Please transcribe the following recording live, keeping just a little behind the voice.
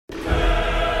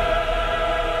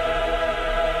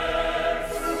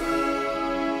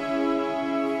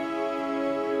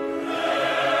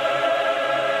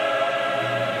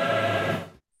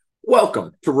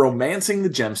Welcome to Romancing the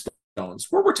Gemstones,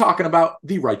 where we're talking about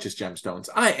the righteous gemstones.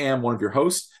 I am one of your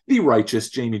hosts, the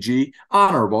righteous Jamie G,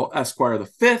 Honorable Esquire the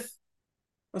Fifth,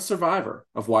 a survivor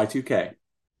of Y2K.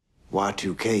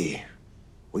 Y2K,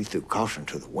 we threw caution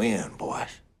to the wind, boys.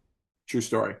 True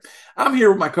story. I'm here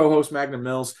with my co-host, Magnum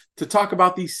Mills, to talk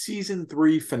about the Season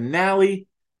 3 finale,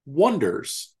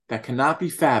 Wonders That Cannot Be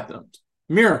Fathomed,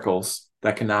 Miracles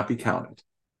That Cannot Be Counted.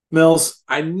 Mills,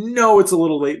 I know it's a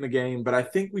little late in the game, but I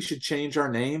think we should change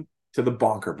our name to the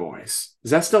Bonker Boys.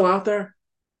 Is that still out there?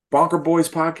 Bonker Boys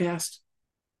Podcast?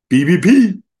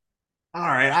 BBP. All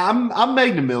right, I'm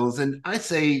Magnum Mills, and I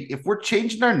say if we're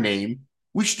changing our name,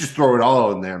 we should just throw it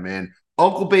all in there, man.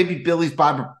 Uncle Baby Billy's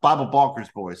Bible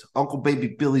Bonkers Boys. Uncle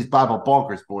Baby Billy's Bible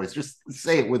Bonkers Boys. Just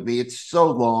say it with me. It's so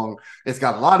long. It's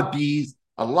got a lot of B's,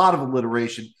 a lot of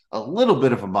alliteration, a little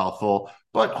bit of a mouthful,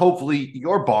 but hopefully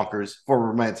you're bonkers for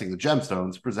Romancing the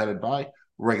Gemstones, presented by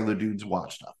Regular Dudes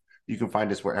Watch Stuff. You can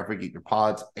find us wherever you get your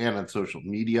pods and on social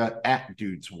media at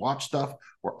Dudes Watch Stuff.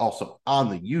 We're also on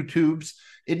the YouTubes,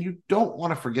 and you don't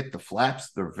want to forget the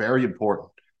flaps. They're very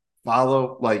important.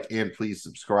 Follow, like, and please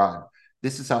subscribe.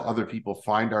 This is how other people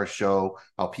find our show,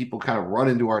 how people kind of run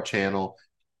into our channel.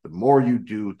 The more you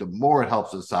do, the more it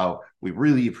helps us out. We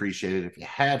really appreciate it. If you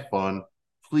had fun,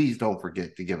 please don't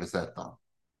forget to give us that thumb.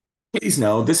 Please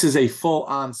know this is a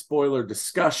full-on spoiler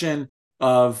discussion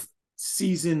of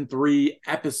Season 3,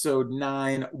 Episode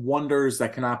 9, Wonders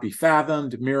That Cannot Be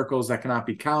Fathomed, Miracles That Cannot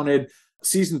Be Counted.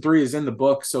 Season 3 is in the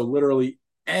book, so literally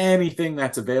anything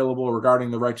that's available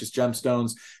regarding the Righteous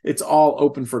Gemstones, it's all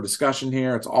open for discussion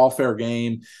here. It's all fair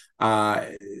game.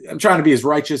 I'm trying to be as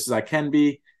righteous as I can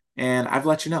be, and I've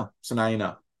let you know, so now you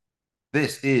know.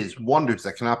 This is Wonders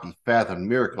That Cannot Be Fathomed,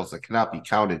 Miracles That Cannot Be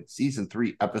Counted, Season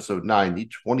 3, Episode 9,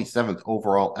 the 27th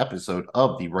overall episode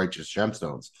of The Righteous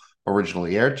Gemstones.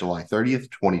 Originally aired July 30th,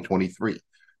 2023.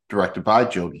 Directed by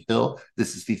Jody Hill.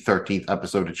 This is the 13th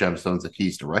episode of Gemstones that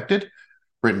he's directed.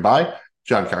 Written by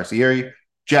John Carcieri,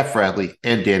 Jeff Bradley,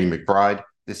 and Danny McBride.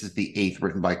 This is the 8th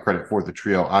written by credit for the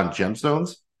trio on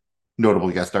Gemstones. Notable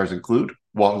guest stars include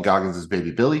Walton Goggins as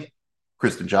Baby Billy,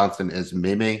 Kristen Johnston as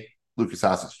Maymay, Lucas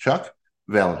Haas as Chuck,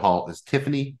 Valen Hall as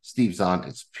Tiffany, Steve Zahn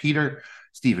as Peter,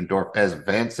 Stephen Dorff as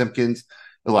Van Simpkins,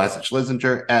 Eliza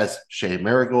Schlesinger as Shay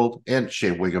Marigold, and Shay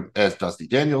Wiggum as Dusty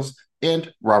Daniels,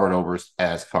 and Robert Oberst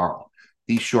as Carl.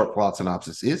 The short plot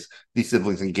synopsis is the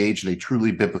siblings engage in a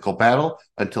truly biblical battle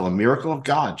until a miracle of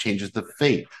God changes the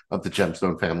fate of the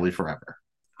Gemstone family forever.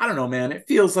 I don't know, man. It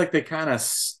feels like they kind of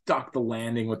stuck the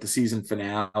landing with the season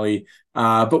finale,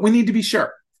 but we need to be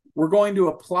sure. We're going to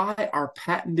apply our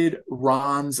patented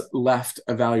Ron's Left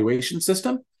evaluation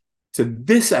system to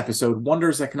this episode,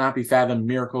 Wonders That Cannot Be Fathomed,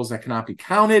 Miracles That Cannot Be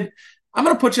Counted. I'm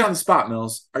going to put you on the spot,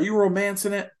 Mills. Are you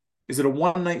romancing it? Is it a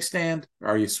one-night stand, or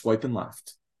are you swiping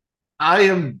left? I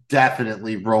am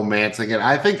definitely romancing it.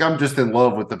 I think I'm just in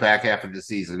love with the back half of the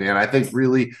season, and I think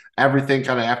really everything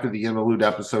kind of after the interlude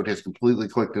episode has completely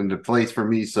clicked into place for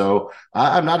me, so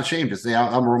I'm not ashamed to say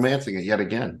I'm romancing it yet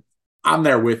again. I'm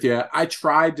there with you. I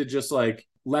tried to just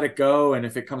let it go, and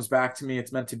if it comes back to me,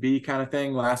 it's meant to be kind of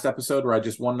thing last episode where I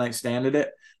just one night standed it.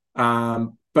 But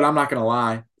I'm not going to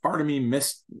lie. Part of me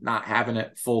missed not having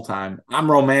it full time.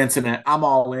 I'm romancing it. I'm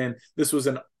all in. This was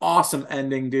an awesome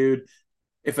ending, dude.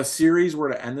 If a series were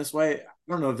to end this way,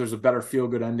 I don't know if there's a better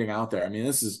feel-good ending out there. I mean,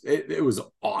 it was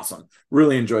awesome.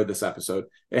 Really enjoyed this episode.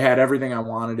 It had everything I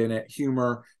wanted in it.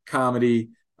 Humor,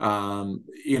 comedy, a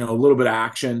little bit of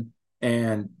action.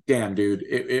 And damn, dude,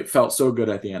 it felt so good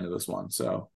at the end of this one.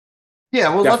 So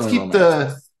yeah, well,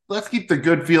 let's keep the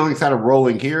good feelings kind of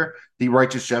rolling here. The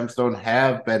Righteous Gemstone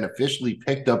have been officially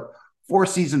picked up for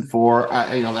season 4.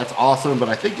 That's awesome, but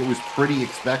I think it was pretty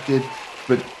expected.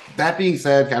 But that being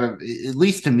said, kind of, at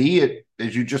least to me,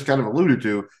 as you just kind of alluded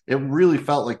to, it really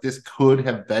felt like this could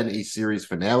have been a series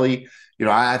finale.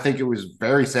 I think it was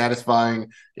very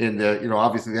satisfying in the,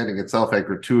 obviously the ending itself had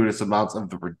gratuitous amounts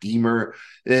of the Redeemer.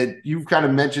 You've kind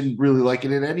of mentioned really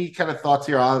liking it. Any kind of thoughts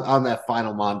here on that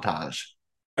final montage?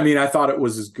 I mean, I thought it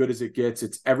was as good as it gets.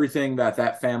 It's everything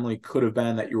that family could have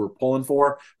been that you were pulling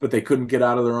for, but they couldn't get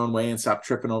out of their own way and stop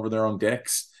tripping over their own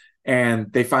dicks.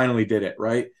 And they finally did it,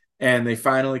 right? And they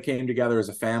finally came together as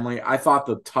a family. I thought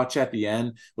the touch at the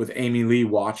end with Amy Lee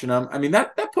watching them, I mean,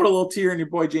 that put a little tear in your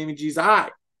boy Jamie G's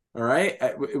eye. All right.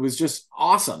 It was just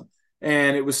awesome.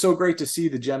 And it was so great to see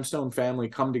the Gemstone family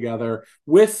come together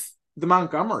with the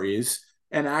Montgomerys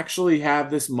and actually have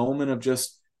this moment of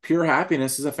just pure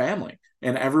happiness as a family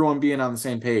and everyone being on the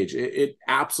same page. It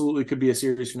absolutely could be a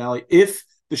series finale. If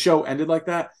the show ended like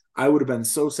that, I would have been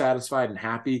so satisfied and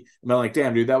happy. And been like,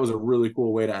 damn, dude, that was a really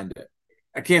cool way to end it.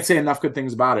 I can't say enough good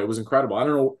things about it. It was incredible. I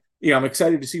don't know I'm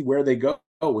excited to see where they go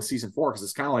with season 4, because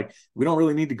it's kind of like we don't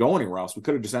really need to go anywhere else. We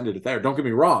could have just ended it there. Don't get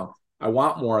me wrong. I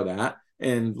want more of that.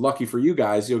 And lucky for you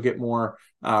guys, you'll get more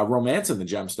romance in the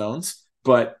Gemstones,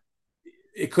 but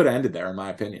it could have ended there, in my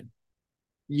opinion.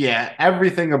 Yeah,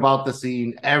 everything about the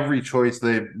scene, every choice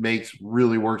they makes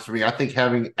really works for me. I think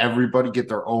having everybody get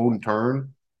their own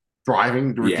turn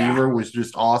driving the Yeah. Redeemer was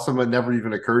just awesome. It never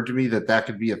even occurred to me that that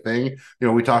could be a thing.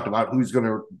 We talked about who's going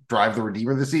to drive the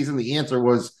Redeemer this season. The answer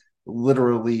was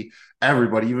literally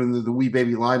everybody, even the wee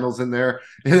baby Lionel's in there.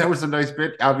 And that was a nice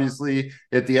bit. Obviously,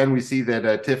 at the end, we see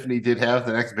that Tiffany did have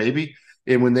the next baby.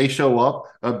 And when they show up,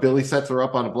 Billy sets her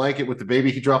up on a blanket with the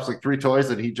baby. He drops like 3 toys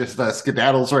and he just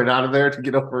skedaddles right out of there to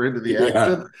get over into the Yeah.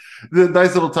 action. The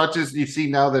nice little touches. You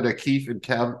see now that Keith and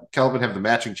Calvin have the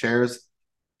matching chairs.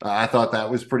 I thought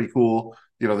that was pretty cool.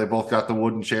 They both got the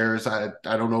wooden chairs. I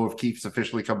don't know if Keith's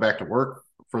officially come back to work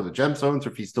for the Gemstones or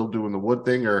if he's still doing the wood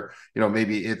thing, or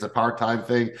maybe it's a part-time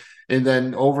thing. And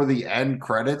then over the end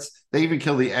credits, they even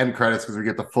kill the end credits because we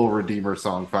get the full Redeemer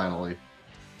song finally.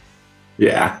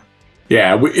 Yeah.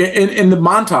 Yeah. And the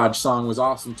montage song was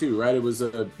awesome too, right? It was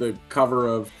the cover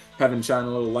of Heaven Shine a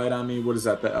Little Light on Me. What is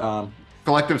that? The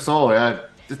Collective Soul, yeah.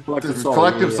 Collective Soul.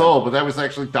 Collective Yeah. Soul, but that was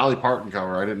actually Dolly Parton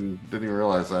cover. I didn't even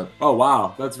realize that. Oh,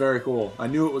 wow. That's very cool. I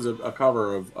knew it was a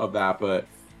cover of that, but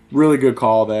really good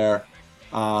call there.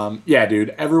 Yeah, dude,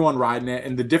 everyone riding it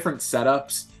and the different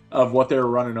setups of what they were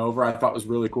running over, I thought was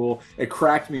really cool. It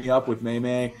cracked me up with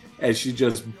May as she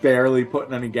just barely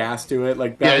putting any gas to it.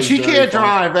 Like that. Yeah, was she very can't fun.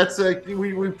 drive. That's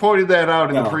we pointed that out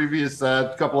in No. the previous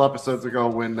couple episodes ago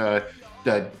when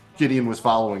Gideon was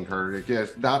following her.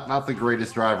 Yes, not the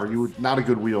greatest driver. You were not a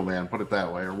good wheelman, put it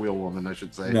that way, or wheelwoman, I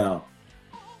should say. No.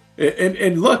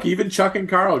 And look, even Chuck and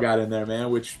Carl got in there, man.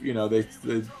 Which I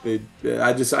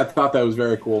thought that was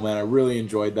very cool, man. I really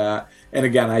enjoyed that. And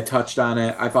again, I touched on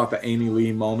it. I thought the Amy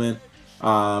Lee moment,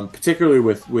 particularly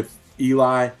with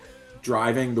Eli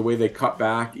driving, the way they cut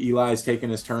back, Eli's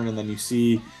taking his turn, and then you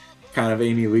see kind of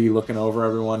Amy Lee looking over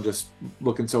everyone, just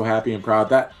looking so happy and proud.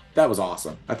 That was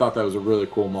awesome. I thought that was a really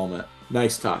cool moment.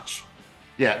 Nice touch.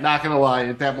 Yeah, not gonna lie,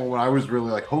 at that moment I was really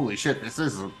like, holy shit, this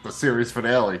is the series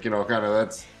finale. Kind of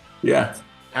that's. Yeah.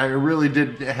 I really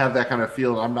did have that kind of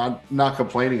feel. I'm not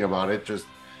complaining about it. Just,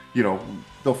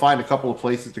 they'll find a couple of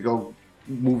places to go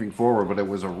moving forward, but it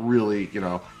was a really,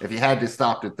 if you had to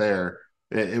stop it there,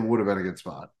 it would have been a good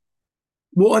spot.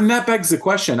 Well, and that begs the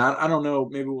question. I don't know.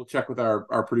 Maybe we'll check with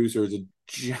our producer. It's a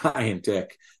giant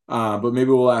dick. But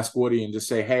maybe we'll ask Woody and just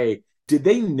say, hey, did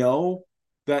they know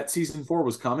that season 4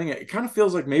 was coming? It kind of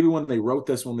feels like maybe when they wrote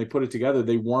this, when they put it together,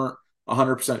 they weren't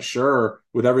 100% sure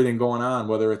with everything going on,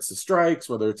 whether it's the strikes,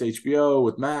 whether it's HBO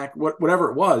with Mac, whatever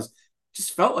it was.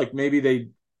 Just felt like maybe they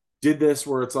did this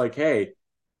where it's like, hey,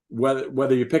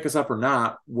 whether you pick us up or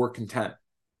not, we're content.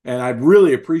 And I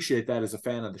really appreciate that as a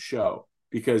fan of the show,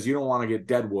 because you don't want to get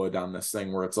Deadwood on this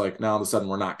thing where it's like now all of a sudden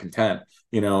we're not content,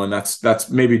 and that's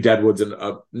maybe Deadwood's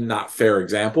a not fair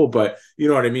example, but you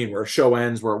know what I mean, where a show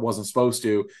ends where it wasn't supposed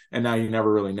to, and now you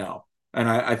never really know. And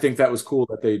I think that was cool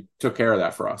that they took care of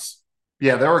that for us.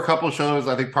 Yeah, there were a couple of shows.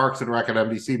 I think Parks and Rec at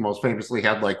NBC most famously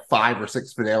had like 5 or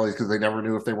 6 finales because they never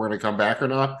knew if they were going to come back or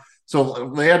not.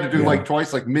 So they had to do like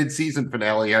twice, like mid-season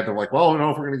finale. You had to like, well, I don't know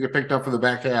if we're going to get picked up for the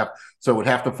back half. So it would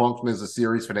have to function as a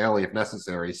series finale if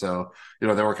necessary. So,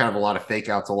 there were kind of a lot of fake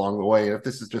outs along the way. If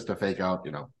this is just a fake out,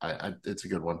 it's a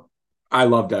good one. I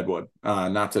love Deadwood.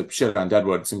 Not to shit on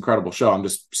Deadwood. It's an incredible show. I'm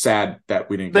just sad that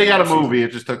we didn't. They got a movie.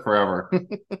 It just took forever.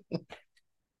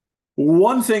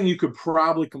 One thing you could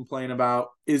probably complain about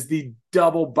is the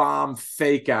double bomb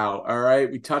fake out. All right.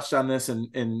 We touched on this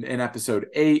in episode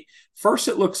 8. First,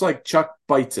 it looks like Chuck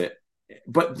bites it,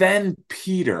 but then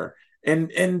Peter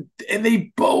and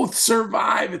they both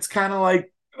survive. It's kind of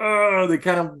like, they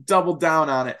kind of doubled down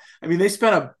on it. I mean, they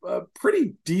spent a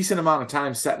pretty decent amount of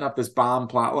time setting up this bomb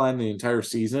plotline the entire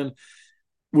season.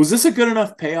 Was this a good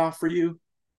enough payoff for you?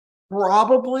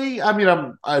 Probably. I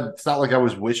mean, it's not like I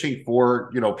was wishing for,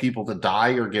 people to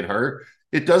die or get hurt.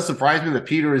 It does surprise me that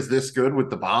Peter is this good with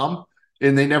the bomb.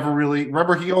 And they never really,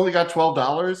 remember, he only got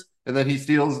 $12 and then he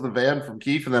steals the van from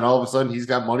Keith. And then all of a sudden he's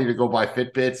got money to go buy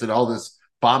Fitbits and all this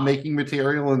bomb making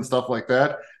material and stuff like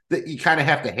that. That you kind of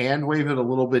have to hand wave it a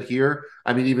little bit here.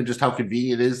 I mean, even just how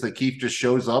convenient it is that Keith just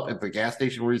shows up at the gas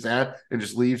station where he's at and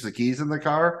just leaves the keys in the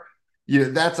car.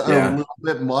 That's a little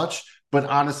bit much. But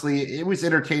honestly, it was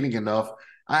entertaining enough.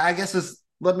 I guess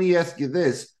let me ask you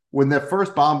this. When the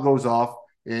first bomb goes off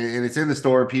and it's in the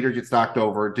store and Peter gets knocked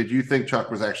over, did you think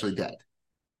Chuck was actually dead?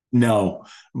 No.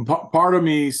 Part of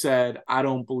me said, I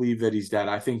don't believe that he's dead.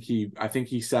 I think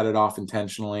he set it off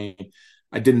intentionally.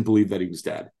 I didn't believe that he was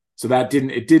dead. So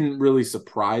it didn't really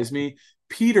surprise me.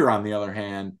 Peter, on the other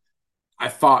hand, I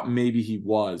thought maybe he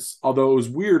was. Although it was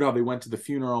weird how they went to the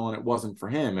funeral and it wasn't for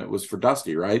him. It was for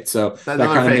Dusty, right? So that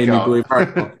Another kind of fake made me out. believe, all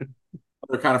right, well,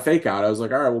 they're kind of fake out. I was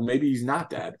like, all right, well, maybe he's not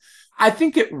dead. I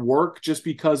think it worked just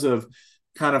because of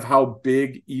kind of how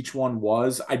big each one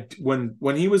was.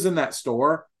 When he was in that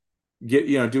store,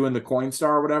 doing the coin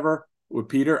star or whatever with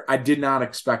Peter, I did not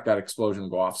expect that explosion to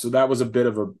go off. So that was a bit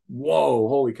of a whoa,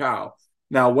 holy cow.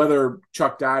 Now, whether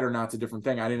Chuck died or not, it's a different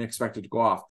thing. I didn't expect it to go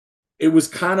off. It was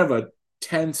kind of a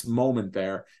tense moment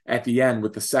there at the end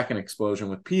with the second explosion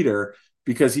with Peter,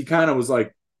 because he kind of was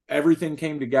like, everything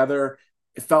came together.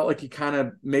 It felt like he kind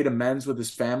of made amends with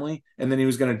his family, and then he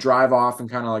was going to drive off and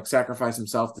kind of like sacrifice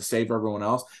himself to save everyone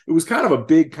else. It was kind of a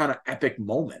big kind of epic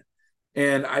moment.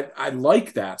 And I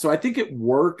like that. So I think it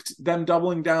worked, them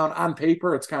doubling down. On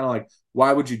paper, it's kind of like,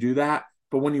 why would you do that?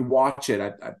 But when you watch it,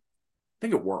 I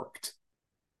think it worked.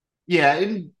 Yeah,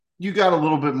 and you got a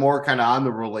little bit more kind of on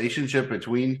the relationship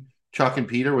between Chuck and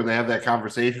Peter when they have that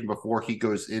conversation before he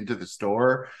goes into the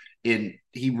store. And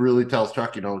he really tells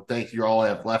Chuck, thank you, all I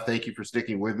have left. Thank you for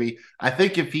sticking with me. I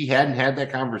think if he hadn't had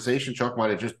that conversation, Chuck might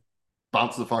have just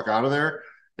bounced the fuck out of there.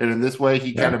 And in this way,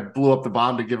 he kind of blew up the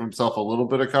bomb to give himself a little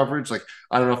bit of coverage. Like,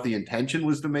 I don't know if the intention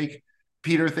was to make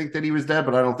Peter think that he was dead,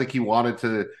 but I don't think he wanted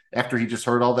to, after he just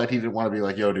heard all that, he didn't want to be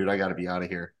like, yo, dude, I got to be out of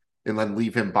here, and then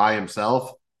leave him by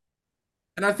himself.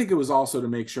 And I think it was also to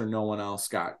make sure no one else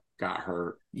got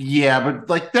hurt. Yeah, but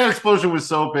like that explosion was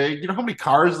so big. You know how many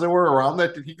cars there were around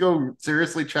that? Did he go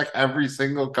seriously check every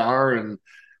single car? And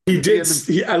he did.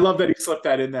 I love that he slipped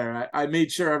that in there. I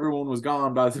made sure everyone was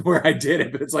gone by where I did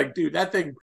it, but it's like, dude, that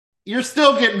thing. You're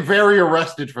still getting very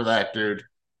arrested for that, dude.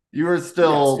 You are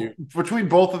still between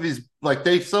both of these. Like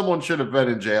someone should have been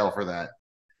in jail for that.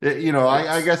 Yes.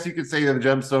 I guess you could say that the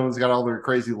Gemstones got all their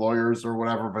crazy lawyers or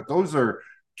whatever, but those are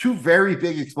two very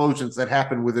big explosions that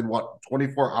happened within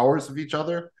 24 hours of each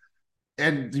other.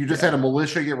 And you just had a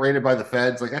militia get raided by the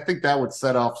feds. Like, I think that would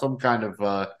set off some kind of,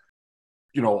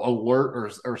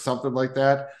 alert or something like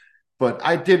that. But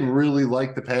I did really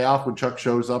like the payoff when Chuck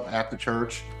shows up at the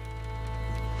church.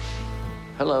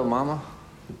 Hello, Mama.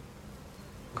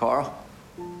 Carl?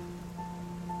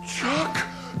 Chuck!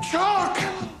 Chuck!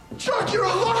 Chuck, you're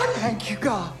alive! Thank you,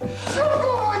 God. Chuck,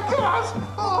 oh my gosh!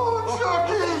 Oh,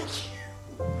 Chucky!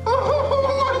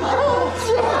 Oh my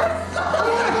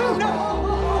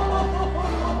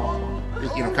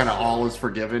God! Kind of all is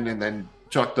forgiven, and then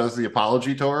Chuck does the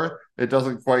apology tour. It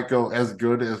doesn't quite go as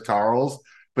good as Carl's,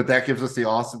 but that gives us the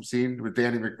awesome scene with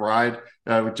Danny McBride,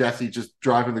 with Jesse just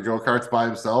driving the go-karts by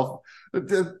himself.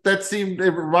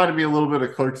 It reminded me a little bit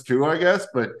of Clerks 2, I guess,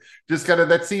 but just kind of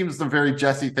that seems the very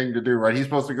Jesse thing to do, right? He's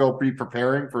supposed to go be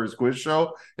preparing for his quiz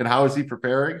show, and how is he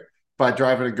preparing? By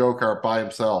driving a go-kart by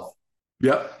himself.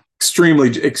 Yep. Extremely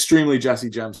Jesse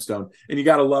Gemstone. And you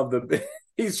got to love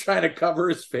he's trying to cover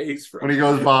his face when he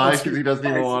goes by because he doesn't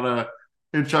even want to.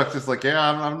 And Chuck's just like, yeah,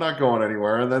 I'm not going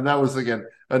anywhere. And then that was, again,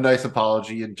 a nice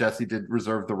apology. And Jesse did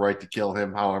reserve the right to kill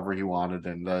him however he wanted.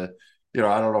 And, I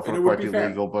don't know if it would quite be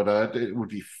legal, but it would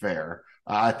be fair,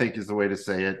 I think is the way to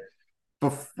say it.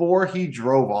 Before he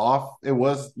drove off, it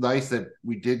was nice that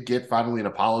we did get finally an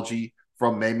apology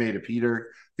from May to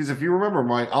Peter. Because if you remember,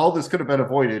 Mike, all this could have been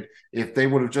avoided if they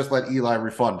would have just let Eli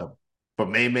refund him. But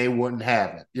May wouldn't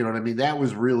have it. You know what I mean? That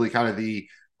was really kind of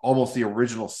almost the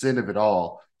original sin of it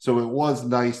all. So it was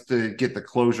nice to get the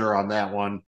closure on that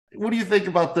one. What do you think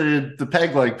about the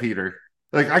peg leg Peter?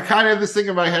 Like, I kind of have this thing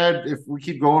in my head, if we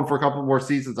keep going for a couple more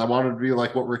seasons, I want it to be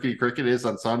like what Rickety Cricket is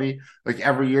on Sunny. Like,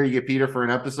 every year you get Peter for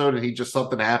an episode and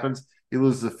something happens. He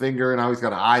loses a finger and now he's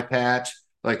got an eye patch.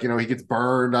 Like, he gets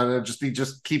burned. He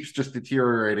just keeps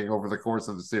deteriorating over the course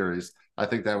of the series. I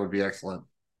think that would be excellent.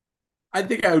 I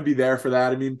think I would be there for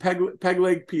that. I mean, peg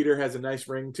leg Peter has a nice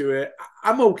ring to it.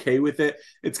 I'm okay with it.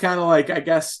 It's kind of like, I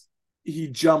guess he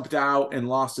jumped out and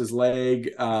lost his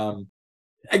leg.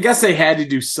 I guess they had to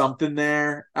do something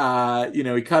there.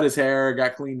 He cut his hair,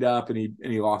 got cleaned up, and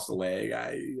he lost a leg.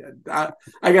 I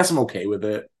guess I'm okay with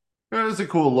it. It was a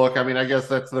cool look. I mean, I guess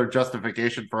that's their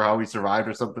justification for how he survived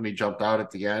or something. He jumped out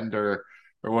at the end or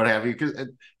what have you. Because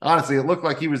honestly, it looked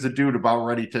like he was a dude about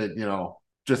ready to,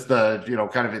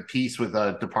 kind of at peace with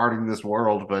departing this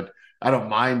world. But I don't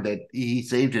mind that he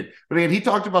saved it. But again, he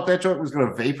talked about that joint was going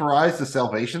to vaporize the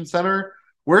Salvation Center.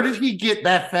 Where did he get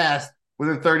that fast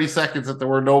within 30 seconds that there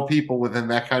were no people within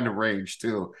that kind of range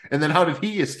too? And then how did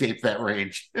he escape that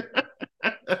range?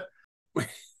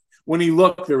 When he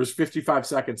looked, there was 55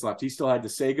 seconds left. He still had to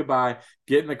say goodbye,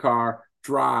 get in the car,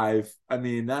 drive. I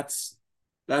mean, that's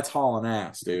hauling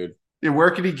ass, dude. Yeah, where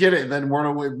can he get it and then run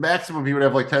away? Maximum, he would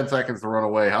have like 10 seconds to run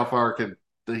away. How far can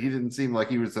He didn't seem like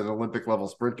he was an Olympic level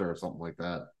sprinter or something like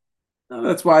that.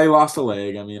 That's why he lost a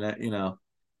leg. I mean,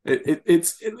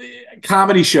 it's a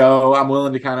comedy show. I'm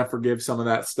willing to kind of forgive some of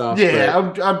that stuff. Yeah,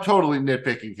 but I'm totally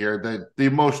nitpicking here. The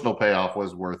emotional payoff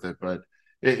was worth it, but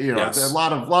yes. a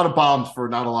lot of bombs for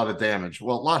not a lot of damage.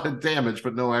 Well, a lot of damage,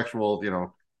 but no actual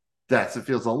deaths. It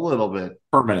feels a little bit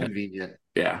Permanent. convenient.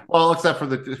 Yeah. Well, except for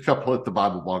the couple at the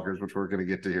Bible bunkers, which we're going to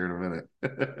get to here in a minute.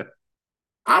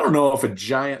 I don't know if a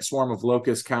giant swarm of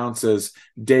locusts counts as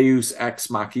Deus ex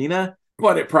machina,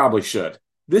 but it probably should.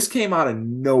 This came out of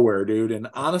nowhere, dude, and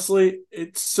honestly,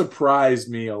 it surprised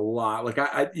me a lot. Like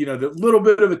the little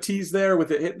bit of a tease there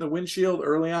with it hitting the windshield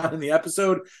early on in the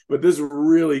episode, but this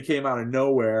really came out of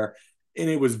nowhere, and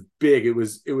it was big. It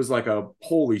was like a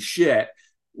holy shit.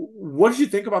 What did you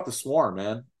think about the swarm,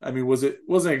 man? I mean, wasn't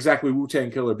exactly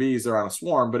Wu-Tang Killer Bees there on a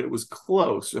swarm, but it was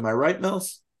close. Am I right,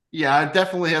 Mills? Yeah, I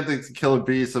definitely had the Killer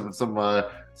Bee, some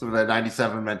of that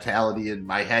 97 mentality in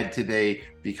my head today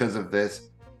because of this.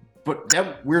 But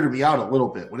that weirded me out a little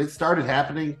bit. When it started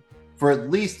happening, for at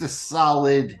least a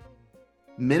solid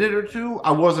minute or two,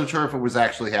 I wasn't sure if it was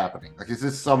actually happening. Like, is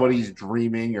this somebody's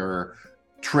dreaming or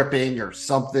tripping or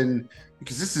something?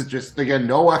 Because this is just, again,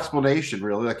 no explanation,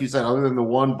 really. Like you said, other than the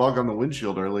one bug on the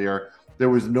windshield earlier, there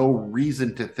was no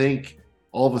reason to think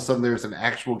all of a sudden there's an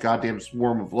actual goddamn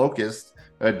swarm of locusts.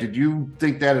 Did you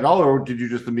think that at all, or did you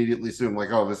just immediately assume, like,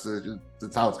 oh,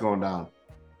 that's how it's going down?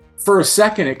 For a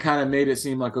second, it kind of made it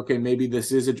seem like, okay, maybe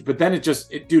this is it. But then it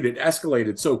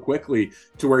escalated so quickly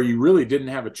to where you really didn't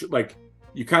have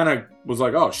you kind of was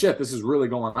like, oh, shit, this is really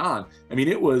going on. I mean,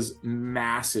 it was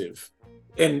massive.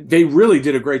 And they really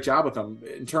did a great job with them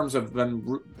in terms of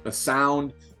the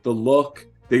sound, the look.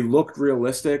 They looked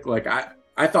realistic. Like,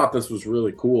 I thought this was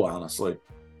really cool, honestly.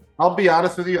 I'll be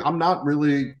honest with you. I'm not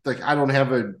really, like, I don't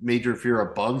have a major fear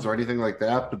of bugs or anything like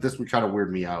that, but this would kind of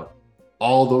weird me out.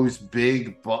 All those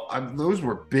those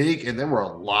were big, and there were a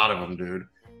lot of them, dude.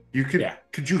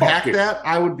 Could you hack that?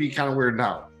 I would be kind of weirded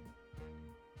out.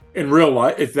 In real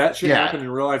life, if that shit happened in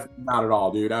real life, not at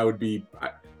all, dude.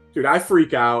 I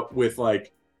freak out with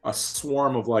like a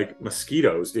swarm of like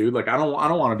mosquitoes, dude. Like I don't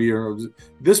want to be here.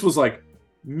 This was like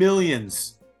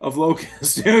millions of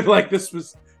locusts, dude. Like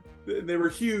they were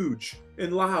huge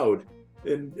and loud,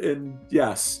 and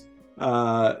yes.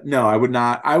 No, I would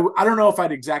not. I don't know if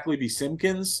I'd exactly be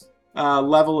Simpkins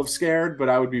level of scared, but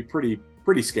I would be pretty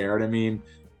scared. I mean,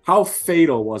 how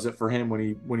fatal was it for him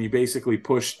when he basically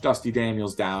pushed Dusty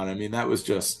Daniels down? I mean, that was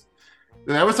like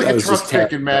a truck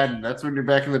stick in Madden. That's when you're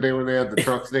back in the day when they had the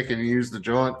truck stick and you used the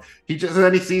joint. And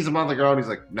then he sees him on the ground. He's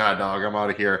like, nah, dog, I'm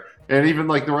out of here. And even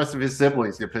like the rest of his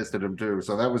siblings get pissed at him too.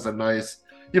 So that was a nice,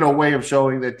 way of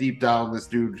showing that deep down this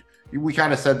dude. We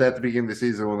kind of said that at the beginning of the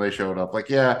season when they showed up. Like,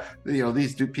 yeah,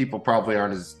 these people probably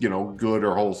aren't as, good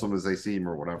or wholesome as they seem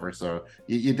or whatever. So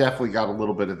you definitely got a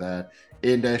little bit of that.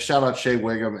 And shout out Shea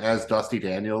Wiggum as Dusty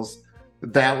Daniels.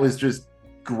 That was just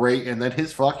great. And then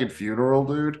his fucking funeral,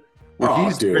 dude, where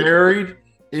he's buried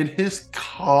in his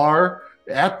car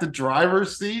at the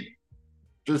driver's seat.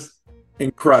 Just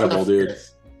incredible, dude.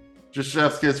 Kiss. Just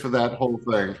chef's kiss for that whole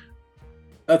thing.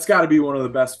 That's got to be one of the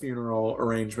best funeral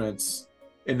arrangements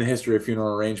in the history of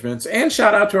funeral arrangements. And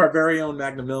shout out to our very own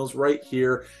Magnum Mills right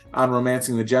here on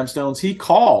Romancing the Gemstones. He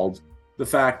called the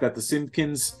fact that the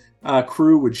Simpkins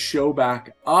crew would show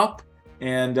back up,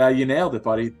 and you nailed it,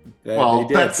 buddy. They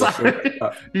did. That's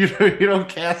you don't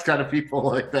cast kind of people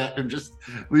like that and just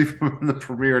leave them in the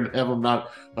premiere and have them not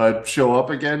show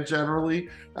up again. Generally,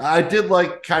 I did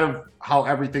like kind of how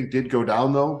everything did go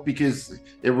down though, because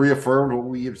it reaffirmed what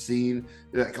we have seen.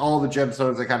 Like all the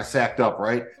Gemstones, they kind of sacked up,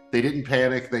 right? They didn't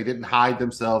panic. They didn't hide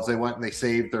themselves. They went and they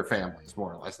saved their families,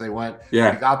 more or less. They went, they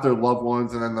got their loved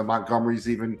ones, and then the Montgomerys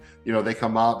even, they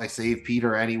come out, they save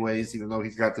Peter anyways, even though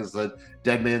he's got this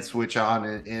dead man switch on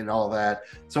and all that.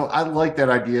 So I like that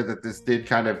idea that this did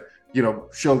kind of,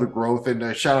 show the growth.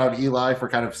 And shout out Eli for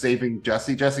kind of saving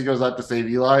Jesse. Jesse goes out to save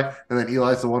Eli, and then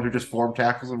Eli's the one who just form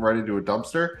tackles him right into a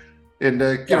dumpster. And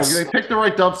they picked the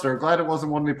right dumpster. I'm glad it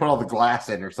wasn't one they put all the glass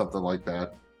in or something like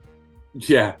that.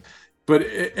 Yeah.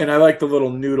 And I like the little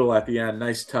noodle at the end.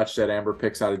 Nice touch that Amber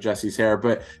picks out of Jesse's hair.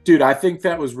 But, dude, I think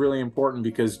that was really important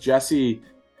because Jesse,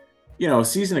 a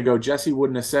season ago, Jesse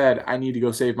wouldn't have said, I need to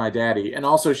go save my daddy. And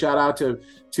also shout out to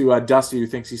Dusty, who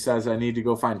thinks he says, I need to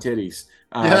go find titties.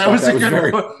 That was a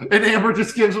good one. And Amber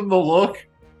just gives him the look.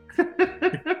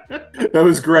 That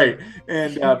was great.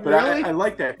 And but really? I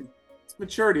like that. It's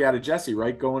maturity out of Jesse,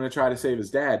 right? Going to try to save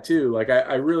his dad, too. Like,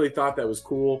 I really thought that was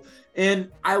cool.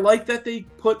 And I like that they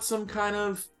put some kind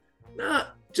of,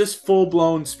 just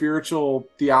full-blown spiritual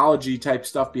theology type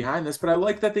stuff behind this, but I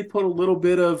like that they put a little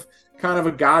bit of kind of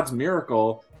a God's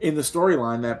miracle in the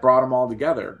storyline that brought them all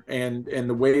together, and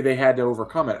the way they had to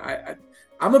overcome it.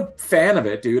 I'm a fan of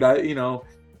it, dude.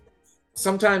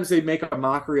 Sometimes they make a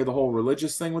mockery of the whole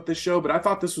religious thing with this show, but I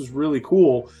thought this was really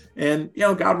cool. And,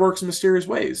 God works in mysterious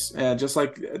ways, just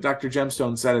like Dr.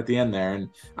 Gemstone said at the end there. And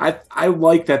I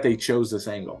like that they chose this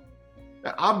angle.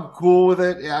 I'm cool with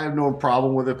it. I have no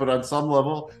problem with it, but on some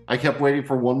level, I kept waiting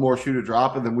for one more shoe to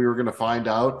drop, and then we were going to find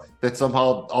out that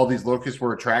somehow all these locusts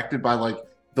were attracted by like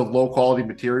the low quality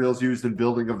materials used in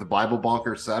building of the Bible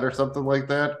bunker set or something like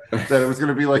that. That it was going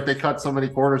to be like they cut so many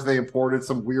corners, they imported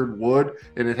some weird wood,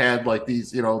 and it had like these,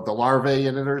 the larvae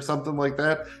in it or something like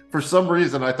that. For some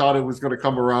reason, I thought it was going to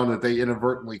come around that they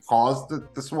inadvertently caused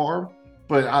the swarm.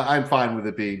 But I'm fine with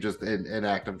it being just an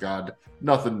act of God.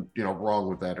 Nothing, wrong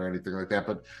with that or anything like that.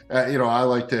 But, I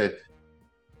like to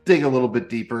dig a little bit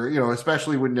deeper,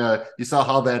 especially when you saw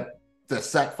how the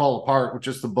set fall apart with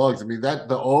just the bugs. I mean, the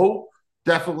O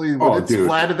definitely, when it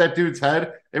splatted that dude's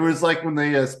head, it was like when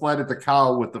they splatted the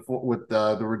cow with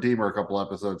the Redeemer a couple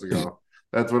episodes ago.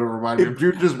 That's what it reminded me of.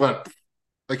 Dude just went,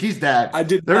 like, he's dead. I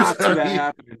did not see that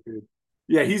happening, dude.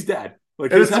 Yeah, he's dead.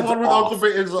 Like, and it's the one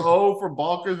with it's the O from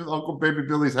Bonkers with Uncle Baby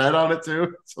Billy's head on it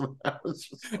too. So that was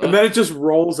just, and then it just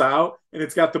rolls out and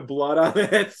it's got the blood on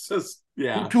it. It's just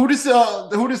Who does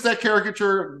that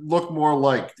caricature look more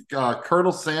like?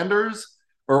 Colonel Sanders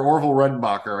or Orville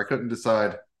Redenbacher? I couldn't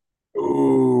decide.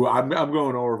 Ooh, I'm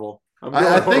going Orville.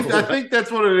 I think that's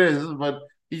what it is, but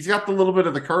he's got the little bit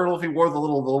of the Colonel if he wore the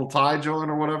little tie joint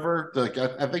or whatever. Like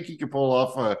I think he could pull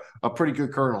off a pretty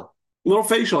good Colonel. Little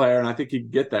facial hair, and I think he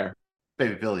could get there.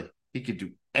 Baby Billy, he could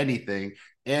do anything.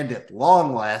 And at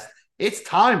long last, it's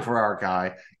time for our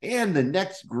guy and the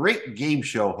next great game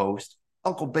show host,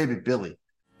 Uncle Baby Billy.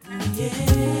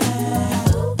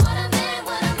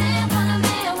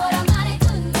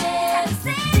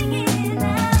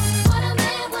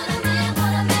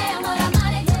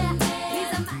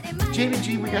 Jamie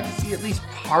G, we got to see at least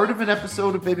part of an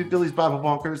episode of Baby Billy's Bible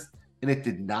Bunkers, and it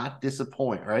did not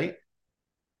disappoint, right?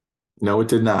 No, it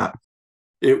did not.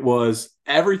 It was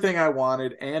everything I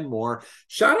wanted and more.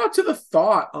 Shout out to the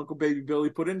thought Uncle Baby Billy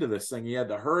put into this thing. He had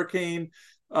the hurricane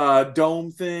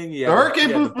dome thing. The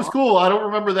hurricane booth was cool. I don't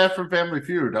remember that from Family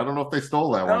Feud. I don't know if they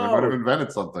stole that one. They might have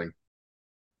invented something.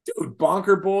 Dude,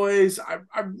 Bonker Boys.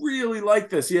 I really like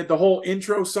this. He had the whole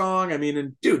intro song. I mean,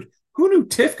 and dude, who knew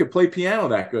Tiff could play piano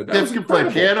that good? Tiff could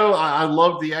play piano. I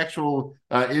love the actual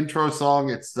intro song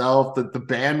itself. The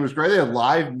band was great. They had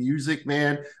live music,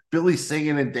 man. Billy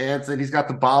singing and dancing. He's got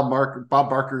the Bob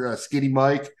Barker skinny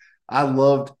mic. I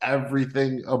loved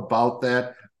everything about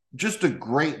that. Just a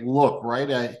great look,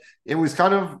 right? It was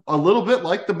kind of a little bit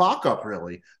like the mock-up,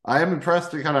 really. I am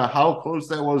impressed at kind of how close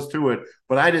that was to it,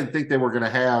 but I didn't think they were going to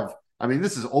have. I mean,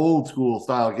 this is old school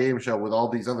style game show with all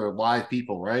these other live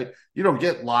people, right? You don't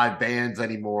get live bands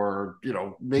anymore.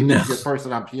 Maybe you get a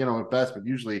person on piano at best, but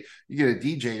usually you get a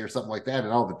DJ or something like that,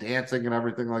 and all the dancing and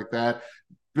everything like that.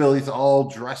 Billy's all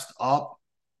dressed up.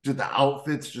 The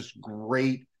outfit's just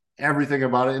great. Everything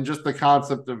about it, and just the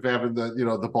concept of having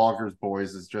the Bonkers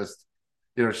Boys is just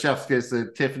chef's kiss.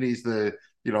 And Tiffany's the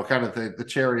kind of the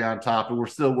cherry on top, and we're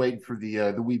still waiting for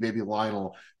the wee baby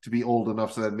Lionel to be old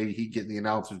enough so that maybe he'd get in the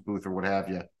announcer's booth or what have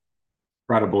you.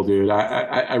 Incredible, dude.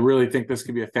 I really think this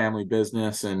could be a family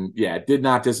business, and yeah, it did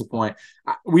not disappoint.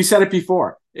 We said it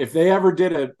before. If they ever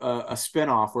did a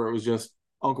spinoff where it was just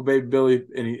Uncle Baby Billy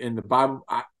in the Bible,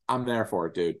 I'm there for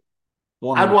it, dude.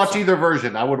 100%. I'd watch either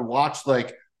version. I would watch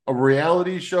like a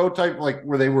reality show type, like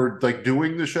where they were like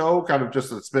doing the show, kind of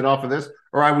just a spin-off of this,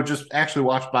 or I would just actually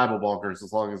watch Bible Bunkers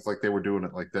as long as like they were doing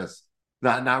it like this.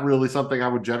 Not really something I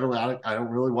would generally. I don't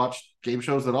really watch game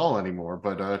shows at all anymore,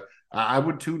 but I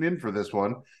would tune in for this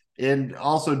one. And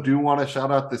also do want to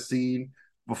shout out the scene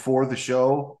before the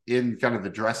show in kind of the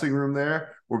dressing room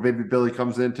there, where Baby Billy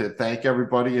comes in to thank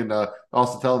everybody and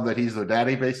also tell them that he's their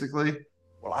daddy, basically.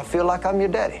 Well, I feel like I'm your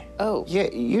daddy. Oh. Yeah,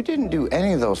 you didn't do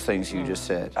any of those things you just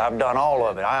said. I've done all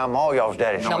of it. I am all y'all's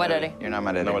daddy. Not my daddy. You're not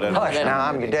my daddy. No, my daddy. Hush, now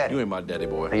I'm your daddy. You ain't my daddy,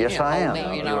 boy. Yes, I am.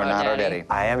 No, you are not our daddy.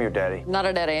 I am your daddy. Not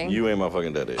a daddy. You ain't my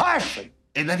fucking daddy. Hush!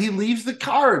 And then he leaves the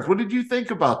cards. What did you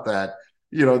think about that?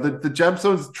 The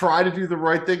Gemstones try to do the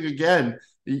right thing again.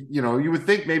 You would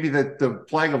think maybe that the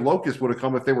plague of locusts would have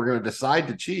come if they were going to decide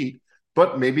to cheat,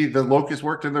 but maybe the locusts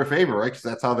worked in their favor, right? Because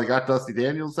that's how they got Dusty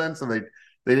Daniels then, so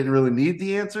they didn't really need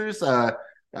the answers. I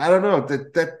don't know.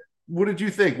 What did you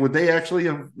think? Would they actually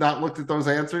have not looked at those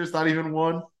answers? Not even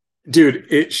one? Dude,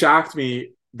 it shocked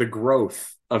me the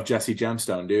growth of Jesse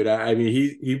Gemstone, dude. I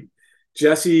mean,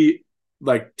 Jesse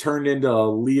like turned into a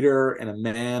leader and a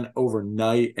man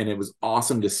overnight, and it was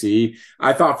awesome to see.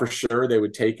 I thought for sure they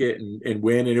would take it and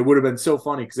win, and it would have been so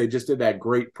funny because they just did that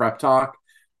great prep talk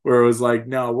where it was like,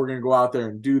 no, we're gonna go out there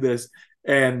and do this,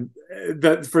 and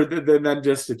that then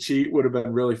just to cheat would have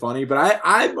been really funny. But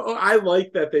I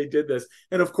like that they did this,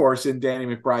 and of course in Danny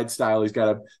McBride style, he's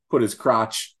got to put his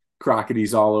crotch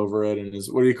crocketies all over it, and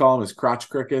his, what do you call them, his crotch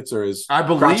crickets or his I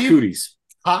crotch believe cooties?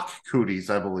 cock cooties,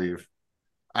 I believe.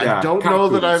 I Yeah, don't cock know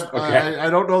that cooties. Okay. I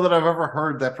don't know that I've ever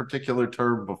heard that particular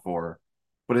term before,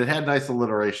 but it had nice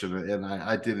alliteration, and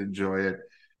I did enjoy it.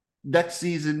 Next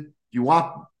season, you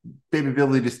want Baby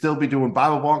Billy to still be doing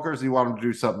Bible bonkers, or you want him to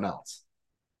do something else?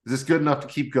 Is this good enough to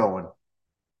keep going?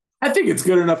 I think it's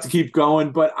good enough to keep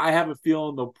going, but I have a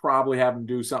feeling they'll probably have him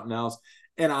do something else.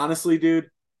 And honestly, dude,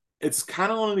 it's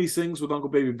kind of one of these things with Uncle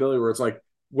Baby Billy where it's like,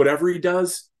 whatever he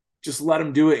does, just let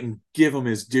him do it and give him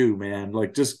his due, man.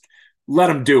 Like, just let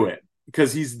him do it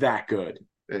because he's that good.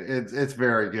 It's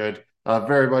very good.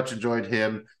 Very much enjoyed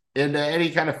him. And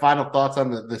any kind of final thoughts on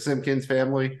the Simpkins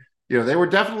family? You know, they were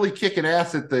definitely kicking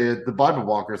ass at the Bible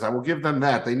bonkers. I will give them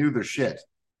that. They knew their shit.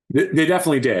 They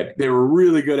definitely did. They were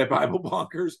really good at Bible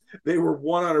bonkers. They were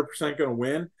 100% going to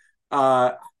win.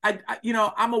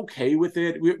 I'm okay with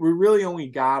it. We really only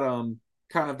got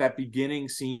kind of that beginning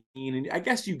scene, and I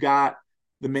guess you got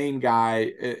the main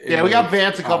guy. Yeah, we got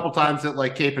Vance a couple times at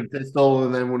like Cape and Pistol,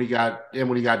 and then when he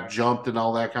got jumped and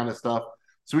all that kind of stuff.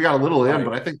 So we got a little in,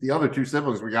 but I think the other two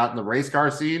siblings we got in the race car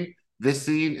scene, this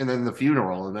scene, and then the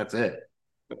funeral, and that's it.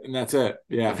 And that's it.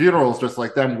 Yeah, the funeral is just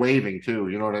like them waving too.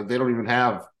 You know, they don't even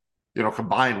have,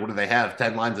 combined. What do they have?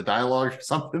 10 lines of dialogue or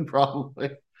something? Probably.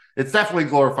 It's definitely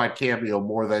glorified cameo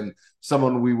more than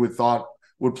someone we would thought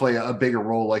would play a bigger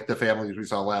role, like the families we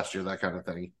saw last year, that kind of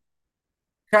thing.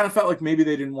 Kind of felt like maybe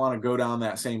they didn't want to go down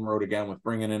that same road again with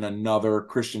bringing in another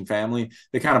Christian family.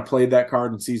 They kind of played that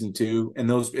card in season 2, and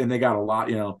they got a lot.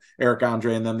 Eric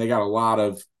Andre and them, they got a lot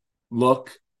of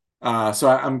look. So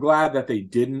I'm glad that they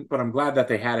didn't, but I'm glad that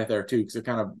they had it there too, because it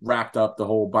kind of wrapped up the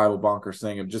whole Bible bonkers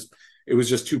thing. It was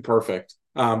just too perfect.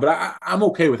 But I'm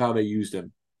okay with how they used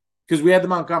him because we had the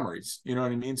Montgomerys. You know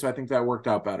what I mean? So I think that worked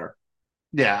out better.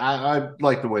 Yeah, I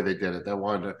like the way they did it.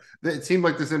 It seemed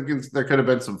like the Simpkins, there could have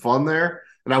been some fun there.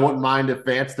 And I wouldn't mind if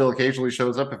Vance still occasionally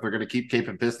shows up, if they're going to keep Cape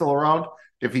and Pistol around.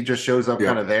 If he just shows up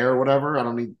kind of there or whatever, I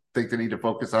don't think they need to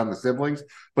focus on the siblings.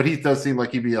 But he does seem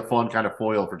like he'd be a fun kind of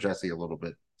foil for Jesse a little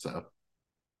bit. So,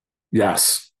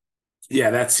 yes.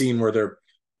 Yeah, that scene where they're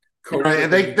right,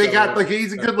 and they got like,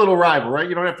 he's a good little rival, right?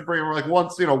 You don't have to bring him like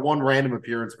once, one random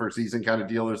appearance per season kind of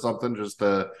deal or something, just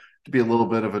to be a little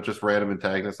bit of a just random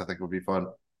antagonist. I think would be fun.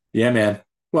 Yeah, man.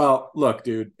 Well, look,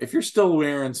 dude, if you're still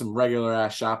wearing some regular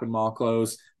ass shopping mall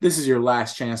clothes, this is your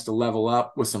last chance to level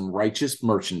up with some righteous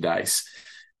merchandise.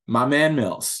 My man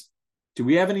Mills, do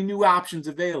we have any new options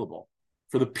available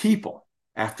for the people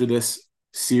after this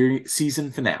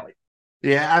season finale?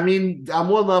 Yeah, I mean, on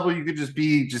one level, you could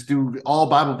just do all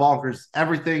Bible bonkers,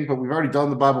 everything, but we've already done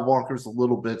the Bible bonkers a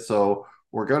little bit, so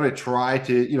we're going to try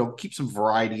to, keep some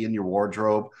variety in your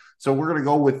wardrobe. So we're going to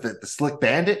go with the Slick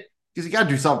Bandit, because you got to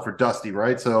do something for Dusty,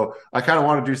 right? So I kind of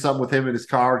want to do something with him in his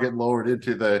car, getting lowered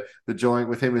into the joint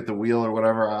with him at the wheel or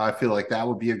whatever. I feel like that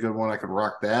would be a good one. I could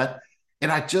rock that.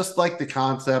 And I just like the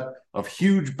concept of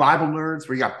huge Bible nerds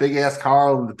where you got big-ass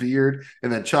Carl in the beard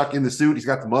and then Chuck in the suit. He's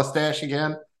got the mustache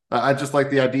again. I just like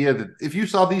the idea that if you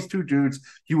saw these two dudes,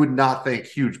 you would not think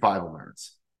huge Bible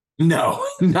nerds. No,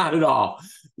 not at all.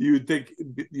 You'd think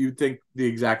the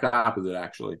exact opposite,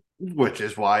 actually. Which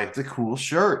is why it's a cool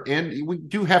shirt. And we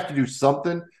do have to do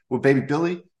something with Baby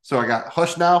Billy. So I got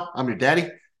Hush Now, I'm Your Daddy.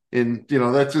 And,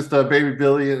 that's just Baby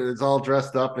Billy, and it's all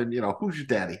dressed up. And, who's your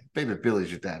daddy? Baby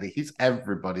Billy's your daddy. He's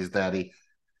everybody's daddy.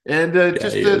 And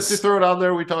just to throw it on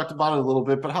there, we talked about it a little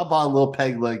bit, but how about a little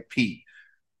peg leg Pete?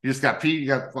 You just got Pete, you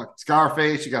got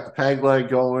Scarface, you got the peg leg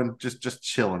going, just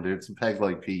chilling, dude. Some peg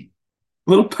leg Pete.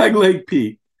 Little peg leg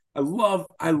Pete. I love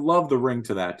the ring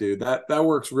to that, dude. That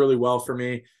works really well for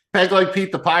me. Peg leg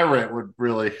Pete the pirate would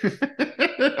really.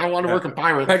 I want to work a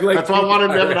pirate. That's why I want him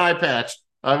to have an eye patch.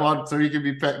 So he can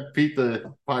be Pete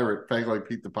the pirate. Peg leg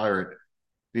Pete the pirate.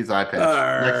 He's eye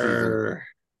patch next season.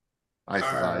 I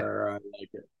like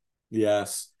it.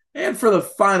 Yes. And for the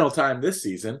final time this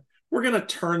season, we're gonna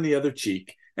turn the other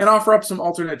cheek and offer up some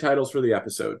alternate titles for the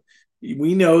episode.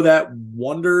 We know that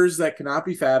wonders that cannot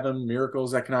be fathomed,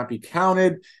 miracles that cannot be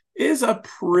counted is a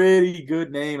pretty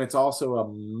good name. It's also a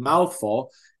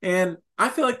mouthful. And I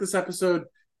feel like this episode,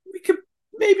 we could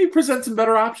maybe present some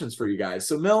better options for you guys.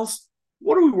 So, Mills,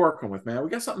 what are we working with, man? We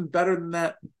got something better than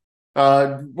that?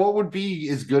 What would be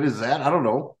as good as that? I don't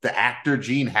know. The actor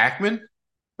Gene Hackman,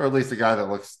 Or at least a guy that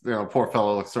looks, poor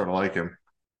fellow looks sort of like him.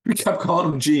 We kept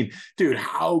calling him Gene. Dude,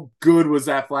 how good was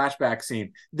that flashback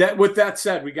scene? With that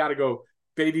said, we got to go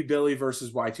Baby Billy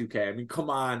versus Y2K. I mean,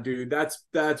 come on, dude. That's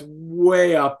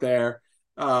way up there.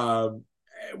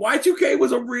 Y2K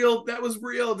was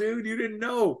real, dude. You didn't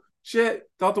know. Shit.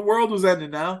 Thought the world was ending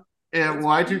now. Yeah,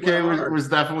 Y2K was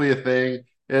definitely a thing.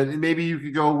 And maybe you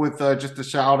could go with just a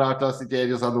shout out Dusty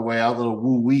Daniels on the way out, little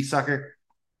woo wee sucker.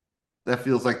 That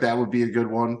feels like that would be a good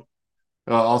one.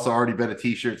 Also already been a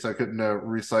t-shirt, so I couldn't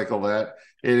recycle that.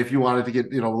 And if you wanted to get,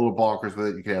 a little bonkers with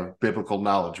it, you could have biblical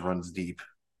knowledge runs deep.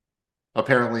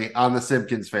 Apparently on the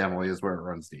Simpkins family is where it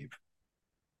runs deep.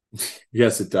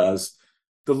 Yes, it does.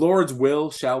 The Lord's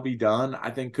will shall be done, I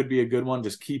think could be a good one,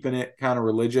 just keeping it kind of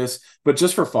religious. But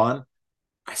just for fun,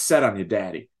 I said I'm your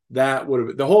daddy. That would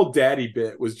have, the whole daddy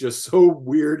bit was just so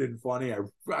weird and funny. I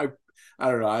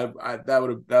don't know. That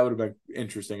would have been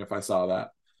interesting if I saw that.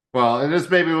 Well, and this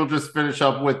maybe we'll just finish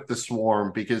up with the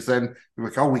Swarm, because then we're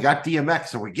like, oh, we got DMX,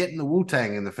 so we're getting the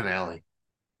Wu-Tang in the finale.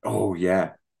 Oh,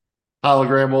 yeah.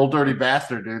 Hologram Old Dirty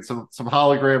Bastard, dude. Some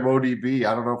hologram ODB.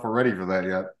 I don't know if we're ready for that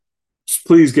yet. Just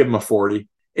please give him a 40.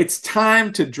 It's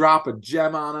time to drop a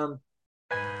gem on him.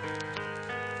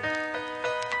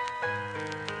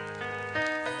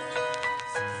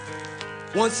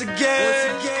 Once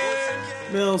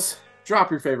again. Mills, drop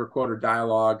your favorite quote or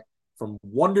dialogue from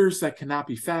wonders that cannot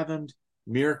be fathomed,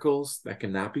 miracles that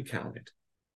cannot be counted.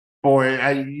 Boy,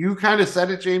 you kind of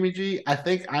said it, Jamie G. I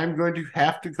think I'm going to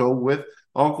have to go with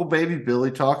Uncle Baby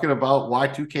Billy talking about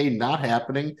Y2K not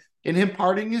happening and him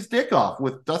partying his dick off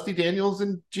with Dusty Daniels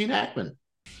and Gene Hackman.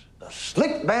 The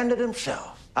slick bandit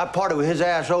himself. I partied with his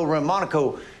ass over in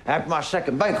Monaco after my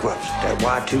second bankruptcy. That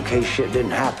Y2K shit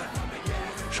didn't happen.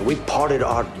 So we partied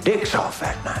our dicks off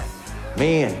that night.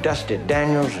 Me and Dusty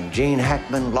Daniels and Gene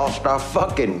Hackman lost our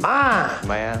fucking mind,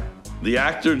 man. The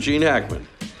actor Gene Hackman.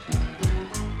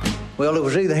 Well, it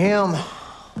was either him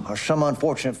or some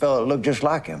unfortunate fellow that looked just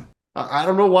like him. I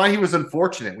don't know why he was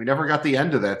unfortunate. We never got the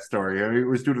end of that story. I mean, it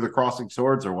was due to the crossing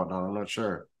swords or whatnot. I'm not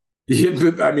sure.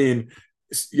 Yeah, I mean,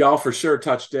 y'all for sure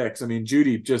touched dicks. I mean,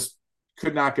 Judy just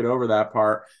could not get over that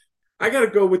part. I got to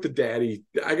go with the daddy.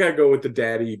 I got to go with the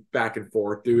daddy back and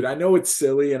forth, dude. I know it's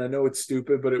silly and I know it's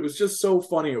stupid, but it was just so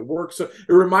funny. It worked. So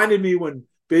it reminded me when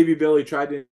Baby Billy tried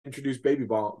to introduce Baby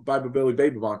Billy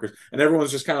Baby Bonkers, and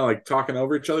everyone's just kind of like talking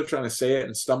over each other, trying to say it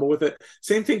and stumble with it.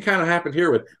 Same thing kind of happened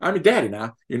here with, I'm your daddy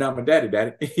now. You're not my daddy.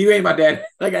 You ain't my daddy.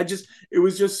 Like it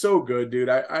was just so good, dude.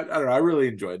 I don't know. I really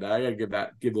enjoyed that. I got to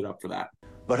give it up for that.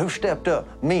 But who stepped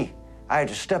up? Me. I had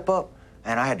to step up,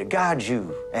 and I had to guide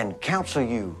you and counsel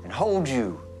you and hold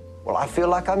you. Well, I feel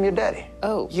like I'm your daddy.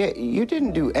 Oh, yeah, you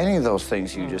didn't do any of those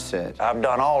things you just said. I've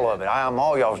done all of it. I am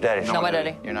all y'all's daddy. Not my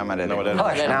daddy. You're not my daddy. Not my daddy.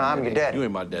 Hush, now I'm your daddy. You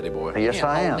ain't my daddy, boy. Yes,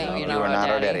 I am. You are not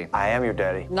our daddy. I am your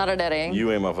daddy. Not our daddy.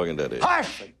 You ain't my fucking daddy.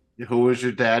 Hush! Who is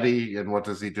your daddy and what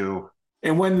does he do?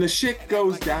 And when the shit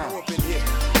goes down, Put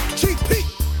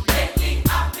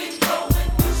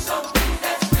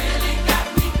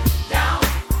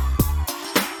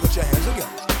your hands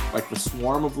together. like the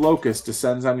swarm of locusts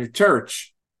descends on your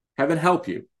church, heaven help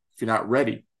you if you're not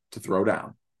ready to throw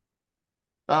down.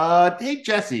 Hey,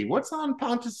 Jesse, what's on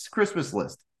Pontus' Christmas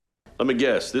list? Let me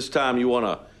guess. This time you want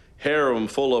a harem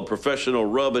full of professional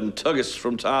rub and tuggists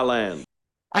from Thailand.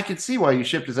 I can see why you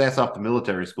shipped his ass off to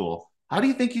military school. How do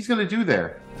you think he's going to do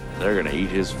there? They're gonna eat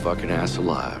his fucking ass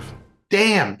alive.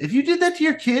 Damn, if you did that to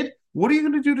your kid, what are you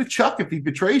going to do to Chuck if he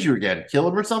betrays you again? Kill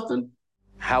him or something?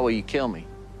 How will you kill me?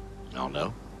 I don't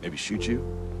know. Maybe shoot you.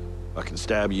 I can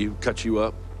stab you, cut you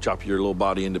up, chop your little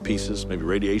body into pieces, maybe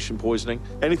radiation poisoning.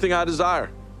 Anything I desire.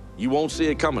 You won't see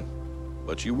it coming,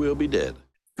 but you will be dead.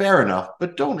 Fair enough,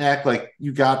 but don't act like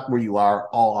you got where you are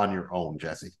all on your own,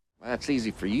 Jesse. That's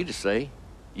easy for you to say.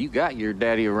 You got your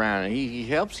daddy around and he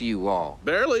helps you all.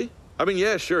 Barely. I mean,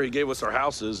 yeah, sure, he gave us our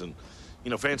houses and,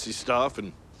 fancy stuff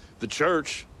and the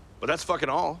church, but that's fucking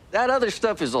all. That other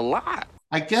stuff is a lot.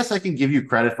 I guess I can give you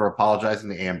credit for apologizing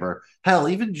to Amber. Hell,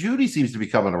 even Judy seems to be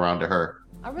coming around to her.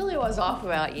 I really was off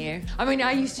about you. I mean,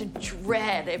 I used to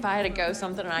dread if I had to go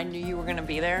something and I knew you were gonna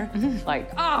be there.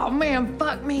 Like, oh man,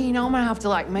 fuck me. I'm gonna have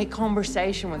to make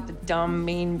conversation with the dumb,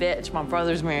 mean bitch my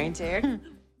brother's married to.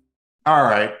 All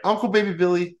right, Uncle Baby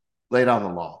Billy, lay down the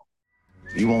law.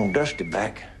 You want Dusty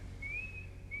back?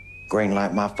 Green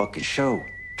light my fucking show.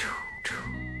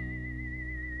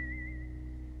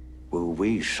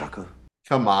 Woo-wee, sucker.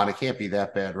 Come on, it can't be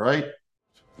that bad, right?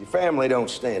 Your family don't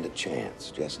stand a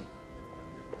chance, Jesse.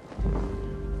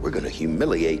 We're gonna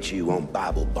humiliate you on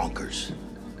Bible Bonkers,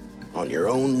 on your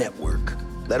own network.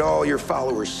 Let all your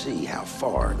followers see how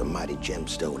far the mighty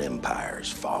Gemstone Empire has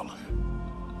fallen.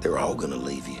 they're all gonna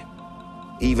leave you.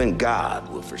 Even God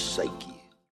will forsake you.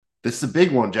 This is a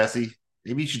big one, Jesse.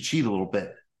 Maybe you should cheat a little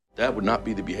bit. That would not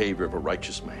be the behavior of a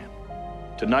righteous man.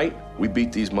 Tonight, we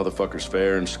beat these motherfuckers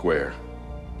fair and square.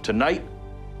 Tonight,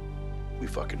 we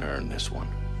fucking earned this one.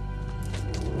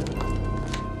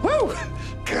 Woo!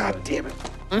 God damn it.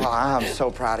 Well, I'm so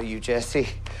proud of you, Jesse.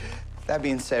 That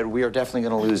being said, we are definitely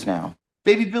going to lose now.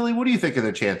 Baby Billy, what do you think of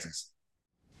the chances?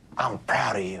 I'm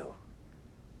proud of you.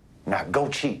 Now go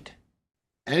cheat.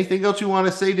 Anything else you want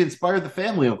to say to inspire the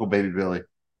family, Uncle Baby Billy?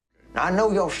 Now, I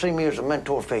know y'all see me as a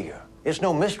mentor figure. It's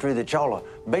no mystery that y'all are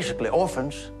basically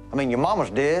orphans. I mean, your mama's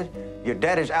dead, your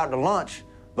daddy's out to lunch,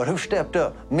 but who stepped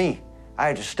up? Me. I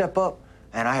had to step up,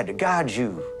 and I had to guide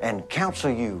you and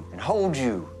counsel you and hold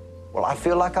you. Well, I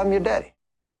feel like I'm your daddy.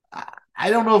 I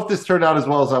don't know if this turned out as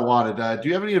well as I wanted. Do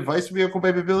you have any advice for me, Uncle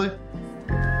Baby Billy?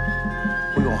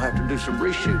 We're gonna have to do some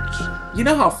reshoots. You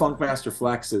know how Funkmaster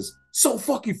Flex is so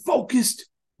fucking focused?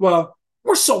 Well,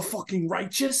 we're so fucking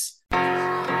righteous.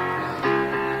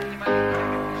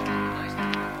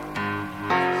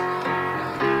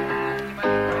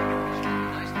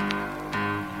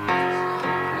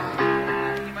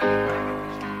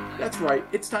 That's right.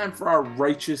 It's time for our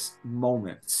righteous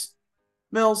moments.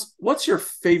 Mills, what's your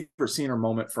favorite scene or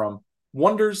moment from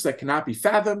Wonders That Cannot Be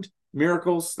Fathomed,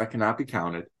 Miracles That Cannot Be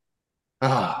Counted?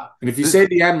 And if you say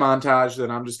the end montage, then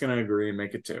I'm just going to agree and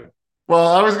make it 2. Well,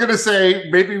 I was going to say,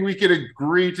 maybe we could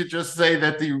agree to just say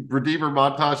that the Redeemer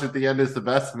montage at the end is the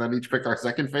best, and then each pick our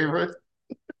second favorite.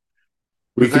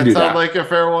 We Does can that do sound that. like a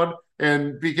fair one?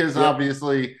 And because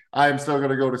obviously I'm still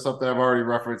going to go to something I've already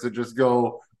referenced and just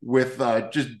go with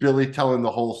just Billy telling the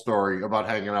whole story about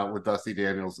hanging out with Dusty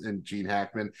Daniels and Gene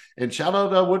Hackman. And shout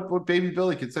out what Baby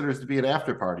Billy considers to be an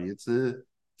after party. It's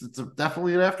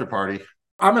definitely an after party.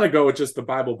 I'm going to go with just the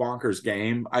Bible Bonkers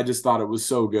game. I just thought it was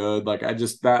so good. Like,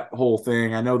 that whole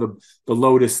thing. I know the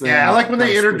Lotus thing. Yeah, I like when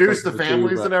they introduce the two,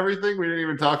 families but and everything. We didn't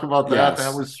even talk about that. Yes.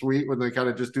 That was sweet when they kind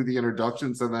of just do the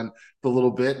introductions and then the little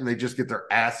bit and they just get their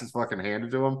asses fucking handed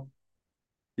to them.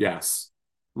 Yes.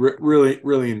 Really,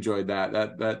 really enjoyed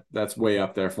that. That's way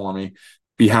up there for me.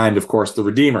 Behind, of course, the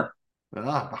Redeemer.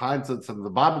 Behind some of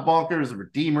the Bible Bonkers, the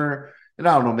Redeemer. And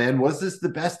I don't know, man, was this the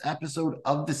best episode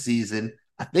of the season?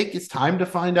 I think it's time to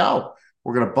find out.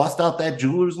 We're going to bust out that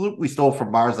jeweler's loop we stole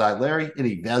from Marzai Larry and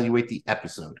evaluate the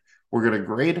episode. We're going to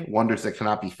grade Wonders That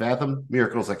Cannot Be Fathomed,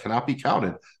 Miracles That Cannot Be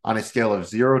Counted on a scale of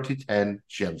 0 to 10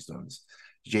 gemstones.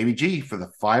 Jamie G, for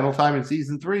the final time in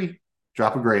season 3,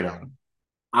 drop a grade on him.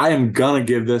 I am gonna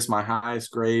give this my highest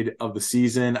grade of the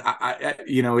season.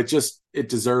 It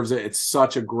deserves it. It's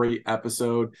such a great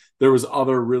episode. There was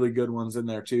other really good ones in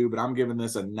there too, but I'm giving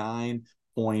this a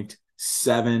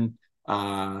 9.7.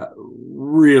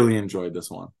 Really enjoyed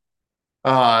this one.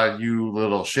 You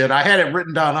little shit. I had it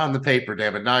written down on the paper,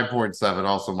 damn it. 9.7,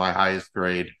 also my highest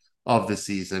grade of the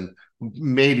season.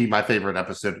 Maybe my favorite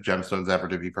episode of Gemstones ever,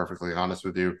 to be perfectly honest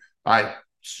with you. I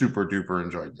super duper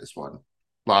enjoyed this one.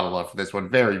 A lot of love for this one.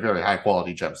 Very, very high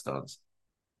quality Gemstones.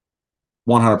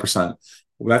 100%.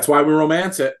 Well, that's why we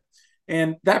romance it.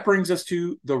 And that brings us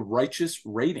to the righteous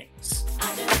ratings.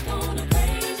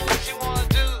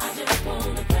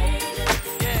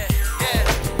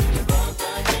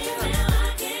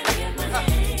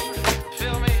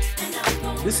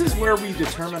 This is where we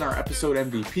determine our episode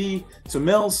MVP. So,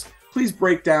 Mills, please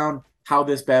break down how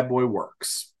this bad boy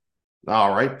works.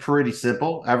 All right, pretty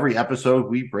simple. Every episode,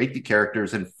 we rate the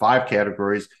characters in 5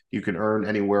 categories. You can earn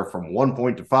anywhere from 1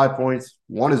 point to 5 points.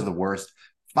 1 is the worst.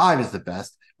 5 is the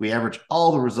best. We average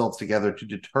all the results together to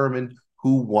determine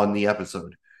who won the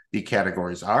episode. The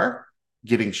categories are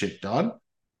getting shit done,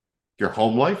 your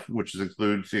home life, which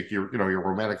includes your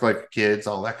romantic life, kids,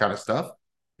 all that kind of stuff,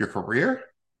 your career,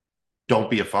 don't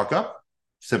be a fuck up,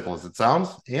 simple as it sounds,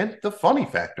 and the funny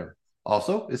factor.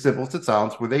 Also, as simple as it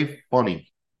sounds, were they funny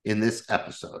in this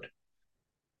episode?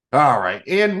 All right,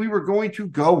 and we were going to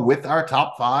go with our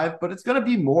top 5, but it's going to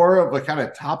be more of a kind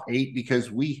of top 8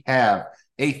 because we have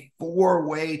a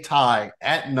 4-way tie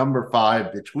at number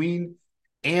 5 between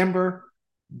Amber,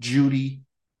 Judy,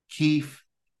 Keith,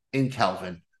 and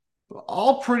Kelvin.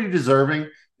 All pretty deserving,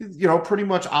 pretty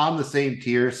much on the same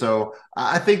tier. So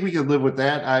I think we can live with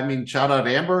that. I mean, shout out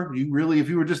Amber. You really, if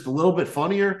you were just a little bit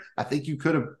funnier, I think you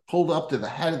could have pulled up to the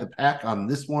head of the pack on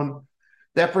this one.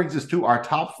 That brings us to our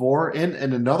top 4. And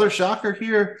another shocker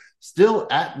here, still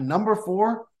at number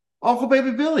 4, Uncle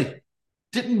Baby Billy.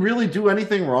 Didn't really do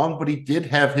anything wrong, but he did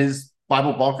have his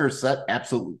Bible Bunker set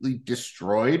absolutely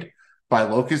destroyed by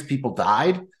locusts. People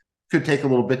died. Could take a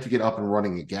little bit to get up and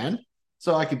running again.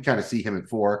 So I could kind of see him at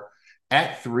 4.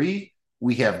 At 3,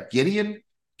 we have Gideon.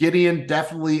 Gideon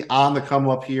definitely on the come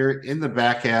up here in the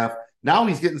back half. Now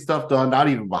he's getting stuff done, not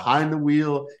even behind the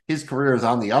wheel. His career is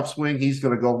on the upswing. He's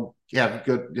going to go,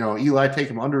 good. Eli take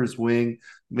him under his wing,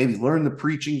 maybe learn the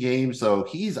preaching game. So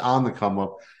he's on the come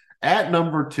up. At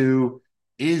number 2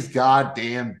 is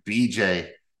goddamn BJ.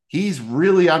 He's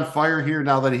really on fire here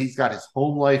now that he's got his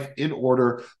home life in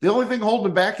order. The only thing holding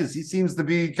him back is he seems to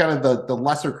be kind of the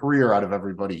lesser career out of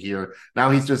everybody here.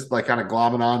 Now he's just like kind of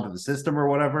glomming on to the system or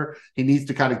whatever. He needs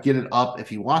to kind of get it up if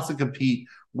he wants to compete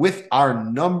with our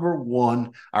number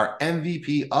 1, our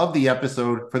MVP of the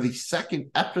episode for the second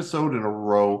episode in a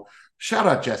row. Shout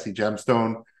out Jesse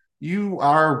Gemstone. You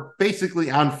are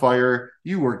basically on fire.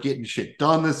 You were getting shit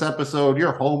done this episode.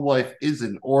 Your home life is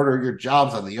in order. Your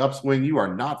job's on the upswing. You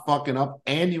are not fucking up,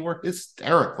 and you were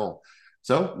hysterical.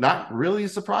 So not really a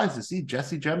surprise to see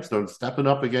Jesse Gemstone stepping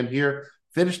up again here.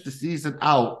 Finish the season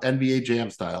out NBA Jam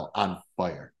style on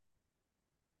fire.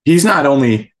 He's not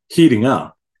only heating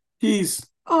up, he's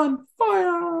on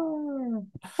fire.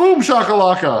 Boom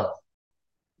shakalaka.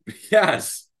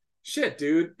 Yes. Shit,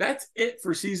 dude. That's it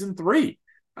for season 3.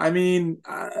 I mean,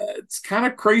 it's kind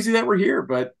of crazy that we're here,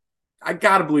 but I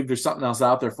got to believe there's something else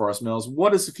out there for us, Mills.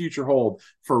 What does the future hold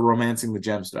for Romancing the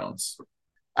Gemstones?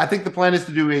 I think the plan is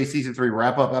to do a season 3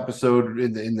 wrap-up episode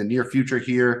in the near future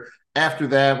here. After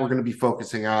that, we're going to be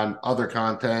focusing on other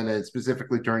content, and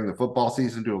specifically during the football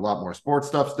season, do a lot more sports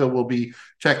stuff. Still, we'll be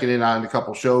checking in on a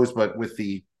couple shows, but with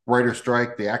the writer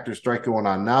strike, the actor strike going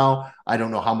on now, I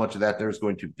don't know how much of that there's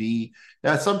going to be.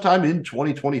 Sometime in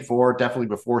 2024, definitely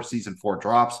before season 4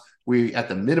 drops, we at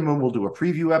the minimum will do a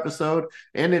preview episode,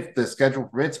 and if the schedule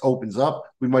permits, opens up,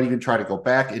 we might even try to go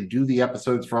back and do the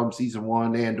episodes from season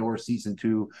 1 and or season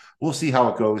 2. We'll see how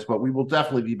it goes, but we will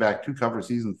definitely be back to cover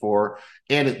season 4,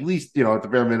 and at least, at the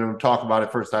bare minimum, talk about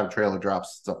it first time trailer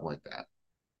drops, something like that.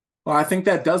 Well, I think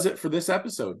that does it for this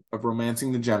episode of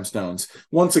Romancing the Gemstones.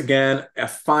 Once again, a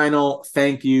final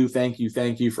thank you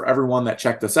for everyone that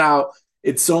checked us out.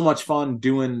 It's so much fun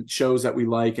doing shows that we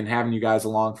like and having you guys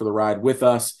along for the ride with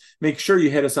us. Make sure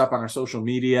you hit us up on our social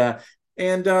media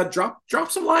and drop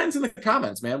some lines in the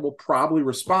comments, man. We'll probably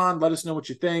respond. Let us know what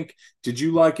you think. Did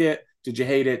you like it? Did you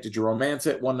hate it? Did you romance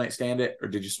it, one night stand it, or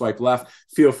did you swipe left?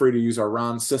 Feel free to use our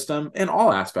Ron system in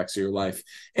all aspects of your life.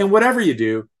 And whatever you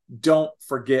do, don't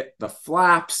forget the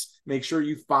flaps. Make sure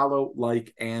you follow,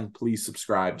 like, and please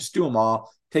subscribe. Just do them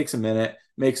all. Takes a minute.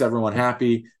 Makes everyone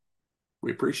happy.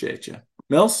 We appreciate you.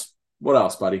 Mills, what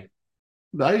else, buddy?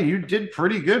 No, you did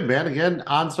pretty good, man. Again,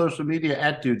 on social media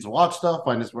at Dudes Watch Stuff.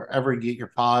 Find us wherever you get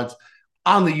your pods.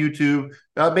 On the YouTube.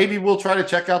 Maybe we'll try to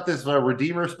check out this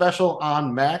Redeemer special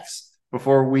on Max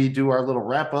before we do our little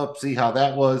wrap-up, see how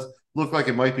that was. Looked like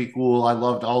it might be cool. I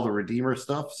loved all the Redeemer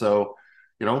stuff. So,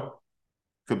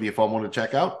 could be a fun one to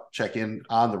check out. Check in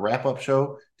on the wrap-up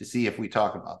show to see if we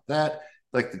talk about that.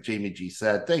 Like the Jamie G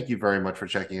said, thank you very much for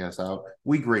checking us out.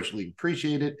 We greatly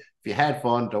appreciate it. If you had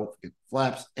fun, don't forget the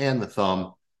flaps and the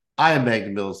thumb. I am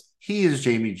Megan Mills. He is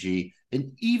Jamie G.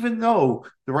 And even though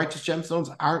the Righteous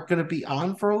Gemstones aren't going to be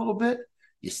on for a little bit,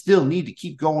 you still need to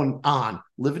keep going on,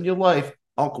 living your life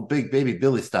Uncle Big Baby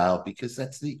Billy style, because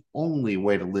that's the only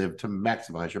way to live to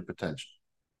maximize your potential.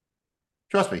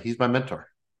 Trust me, he's my mentor.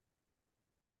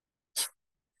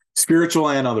 Spiritual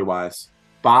and otherwise.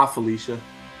 Bye, Felicia.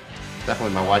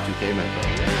 Definitely my Y2K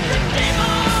mentor.